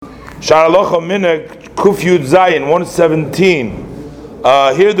Sharalocha Minek Kuf Yud Zayin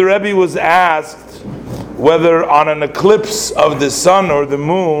 117. Here the Rebbe was asked whether on an eclipse of the sun or the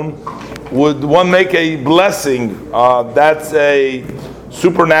moon would one make a blessing. That's a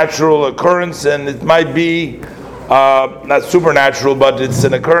supernatural occurrence, and it might be not supernatural, but it's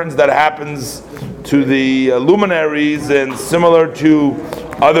an occurrence that happens to the luminaries, and similar to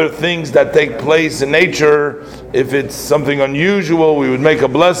other things that take place in nature. If it's something unusual, we would make a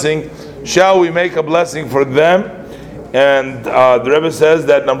blessing. Shall we make a blessing for them? And the Rebbe says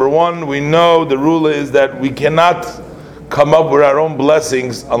that number one, we know the rule is that we cannot come up with our own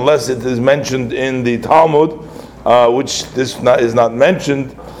blessings unless it is mentioned in the Talmud, which this is not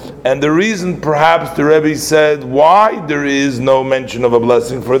mentioned. And the reason perhaps the Rebbe said why there is no mention of a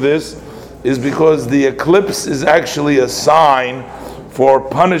blessing for this is because the eclipse is actually a sign for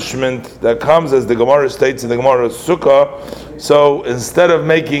punishment that comes, as the Gemara states in the Gemara Sukkah. So instead of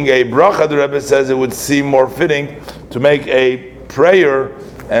making a bracha, the Rebbe says it would seem more fitting to make a prayer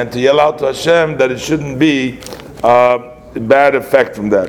and to yell out to Hashem that it shouldn't be bad effect from that.